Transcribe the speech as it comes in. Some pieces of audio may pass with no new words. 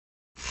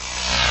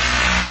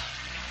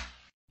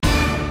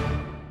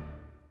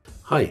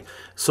Hi,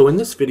 so in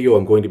this video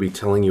I'm going to be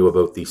telling you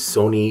about the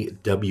Sony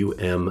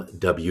WM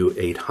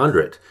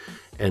W800,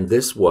 and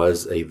this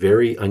was a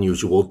very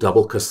unusual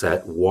double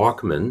cassette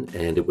Walkman,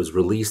 and it was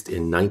released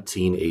in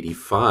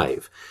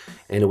 1985,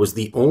 and it was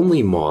the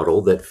only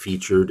model that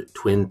featured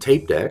twin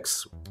tape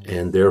decks,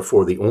 and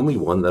therefore the only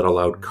one that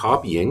allowed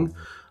copying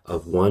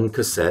of one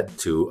cassette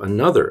to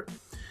another.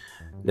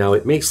 Now,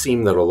 it may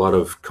seem that a lot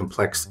of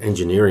complex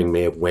engineering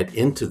may have went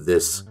into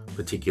this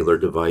particular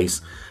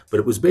device, but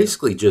it was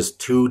basically just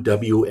two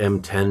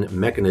WM10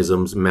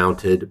 mechanisms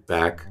mounted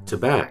back to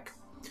back.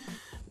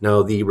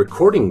 Now, the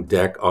recording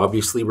deck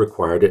obviously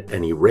required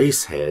an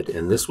erase head,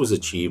 and this was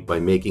achieved by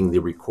making the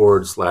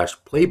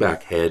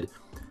record/playback head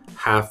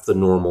half the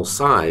normal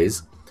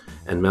size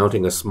and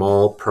mounting a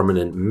small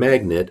permanent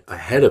magnet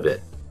ahead of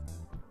it.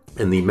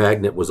 And the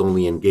magnet was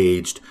only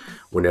engaged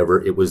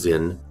whenever it was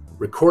in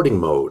recording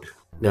mode.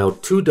 Now,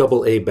 two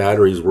AA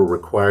batteries were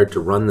required to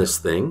run this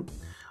thing,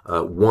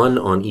 one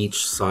on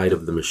each side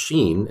of the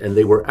machine, and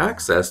they were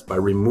accessed by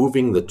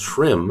removing the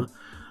trim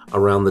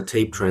around the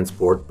tape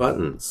transport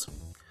buttons.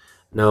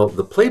 Now,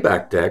 the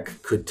playback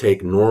deck could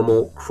take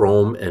normal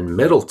chrome and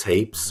metal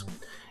tapes,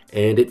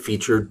 and it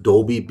featured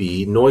Dolby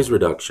B noise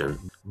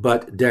reduction.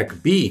 But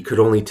deck B could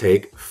only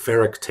take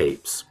ferric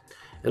tapes.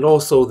 And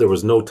also, there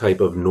was no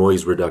type of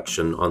noise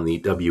reduction on the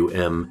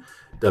WM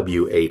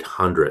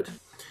W800.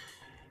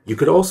 You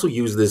could also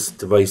use this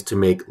device to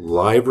make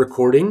live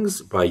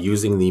recordings by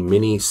using the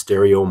mini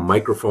stereo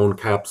microphone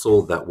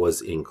capsule that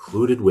was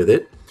included with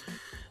it.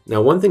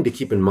 Now, one thing to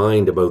keep in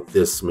mind about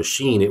this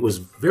machine, it was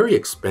very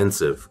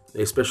expensive,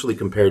 especially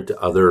compared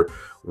to other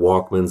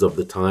Walkmans of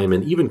the time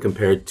and even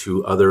compared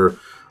to other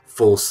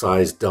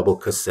full-size double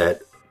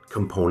cassette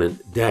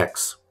component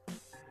decks.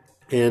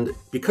 And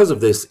because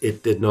of this,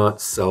 it did not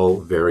sell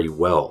very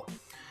well.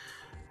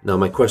 Now,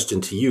 my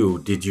question to you,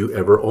 did you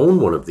ever own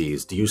one of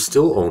these? Do you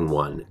still own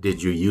one?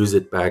 Did you use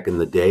it back in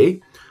the day?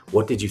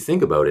 What did you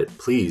think about it?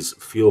 Please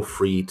feel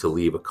free to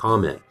leave a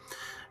comment.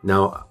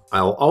 Now,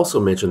 I'll also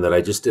mention that I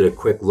just did a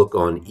quick look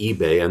on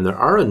eBay, and there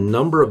are a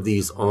number of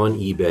these on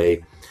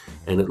eBay,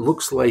 and it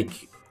looks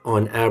like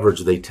on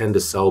average they tend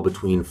to sell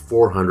between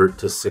 $400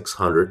 to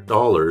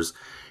 $600,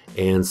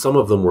 and some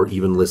of them were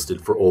even listed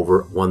for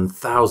over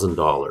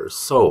 $1,000.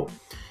 So,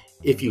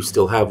 if you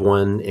still have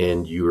one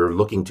and you're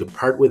looking to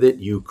part with it,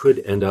 you could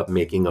end up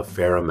making a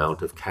fair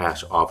amount of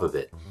cash off of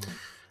it.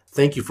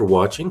 Thank you for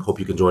watching. Hope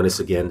you can join us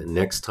again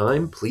next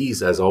time.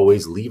 Please, as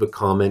always, leave a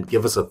comment,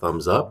 give us a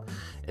thumbs up,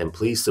 and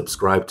please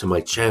subscribe to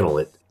my channel.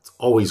 It's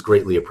always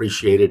greatly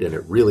appreciated, and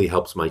it really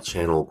helps my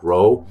channel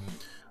grow.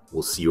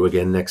 We'll see you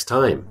again next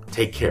time.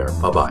 Take care.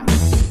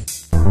 Bye-bye.